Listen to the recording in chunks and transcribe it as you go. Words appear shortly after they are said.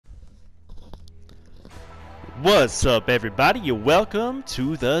What's up, everybody? You're welcome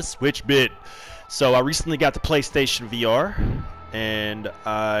to the Switch Bit. So I recently got the PlayStation VR and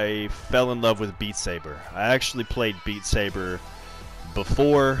I fell in love with Beat Saber. I actually played Beat Saber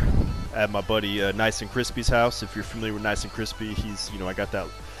before at my buddy Nice and Crispy's house. If you're familiar with Nice and Crispy, I got that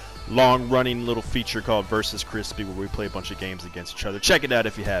long-running little feature called Versus Crispy where we play a bunch of games against each other. Check it out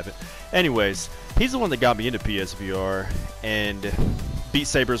if you haven't. Anyways, he's the one that got me into PSVR, and Beat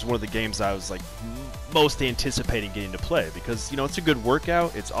Saber is one of the games I was like most anticipating getting to play because it's a good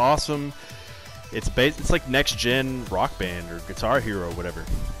workout. It's awesome. It's like next gen Rock Band or Guitar Hero or whatever.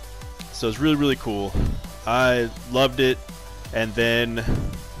 So it's really cool. I loved it, and then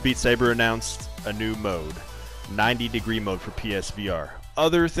Beat Saber announced a new mode, 90-degree mode for PSVR.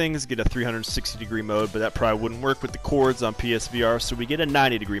 Other things get a 360-degree mode, but that probably wouldn't work with the cords on PSVR, so we get a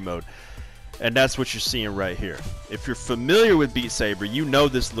 90-degree mode. And that's what you're seeing right here. If you're familiar with Beat Saber, you know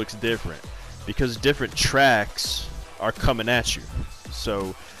this looks different because different tracks are coming at you.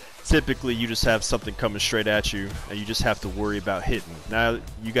 So typically you just have something coming straight at you and you just have to worry about hitting. Now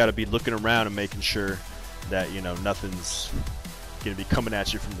you got to be looking around and making sure that nothing's going to be coming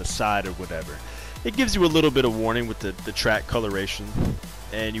at you from the side or whatever. It gives you a little bit of warning with the track coloration,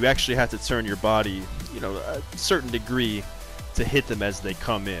 and you actually have to turn your body a certain degree to hit them as they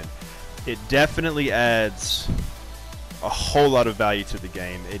come in. It definitely adds a whole lot of value to the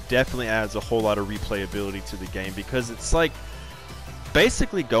game. It definitely adds a whole lot of replayability to the game because it's like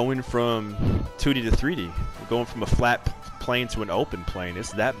basically going from 2D to 3D, going from a flat plane to an open plane.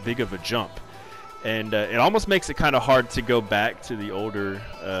 It's that big of a jump, and it almost makes it kind of hard to go back to the older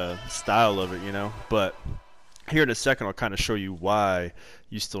style of it, but here in a second I'll kind of show you why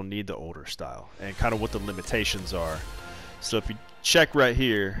you still need the older style and kind of what the limitations are. So if you check right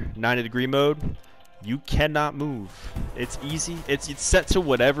here, 90-degree mode, you cannot move. It's easy. It's set to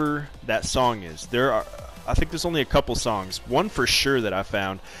whatever that song is. I think there's only a couple songs, one for sure that I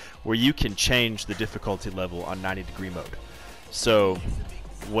found, where you can change the difficulty level on 90-degree mode. So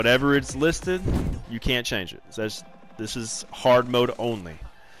whatever it's listed, you can't change it. This is hard mode only.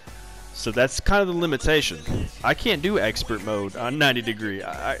 So that's kind of the limitation. I can't do expert mode on 90-degree.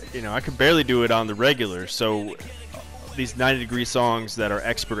 I can barely do it on the regular. So these 90-degree songs that are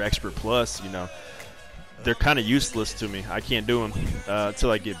expert plus, they're kind of useless to me. I can't do them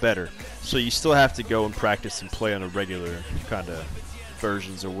until I get better. So you still have to go and practice and play on a regular kind of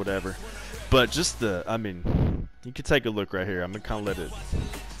versions or whatever. But just you can take a look right here. I'm gonna kind of let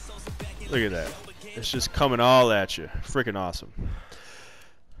it. Look at that. It's just coming all at you. Freaking awesome.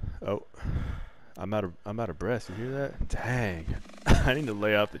 Oh, I'm out of breath. You hear that? Dang. I need to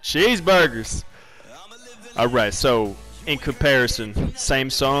lay out the cheeseburgers. All right. So in comparison, same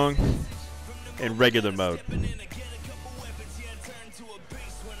song in regular mode.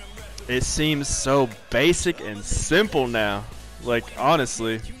 It seems so basic and simple now. Like,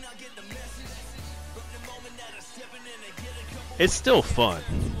 honestly, it's still fun.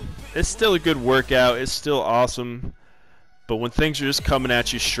 It's still a good workout. It's still awesome. But when things are just coming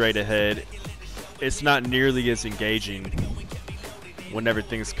at you straight ahead, it's not nearly as engaging when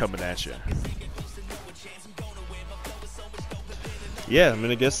everything's coming at you. Yeah,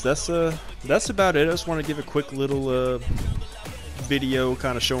 I guess that's about it. I just want to give a quick little video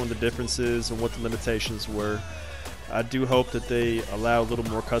kind of showing the differences and what the limitations were. I do hope that they allow a little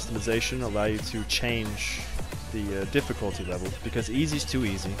more customization, allow you to change the difficulty level, because easy's too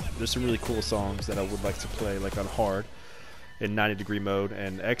easy. There's some really cool songs that I would like to play like on hard in 90-degree mode,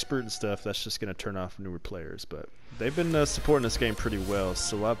 and expert and stuff that's just going to turn off newer players. But they've been supporting this game pretty well,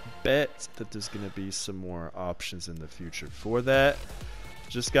 so I bet that there's going to be some more options in the future for that.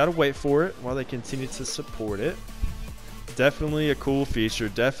 Just got to wait for it while they continue to support it. Definitely a cool feature,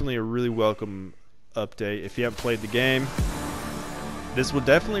 definitely a really welcome update. If you haven't played the game, this will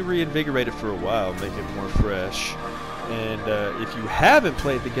definitely reinvigorate it for a while, make it more fresh. And if you haven't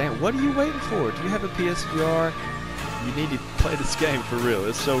played the game, what are you waiting for? Do you have a PSVR? You need to play this game for real.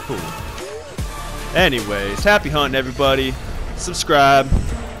 It's so cool. Anyways, happy hunting, everybody. Subscribe,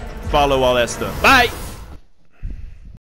 follow, all that stuff. Bye!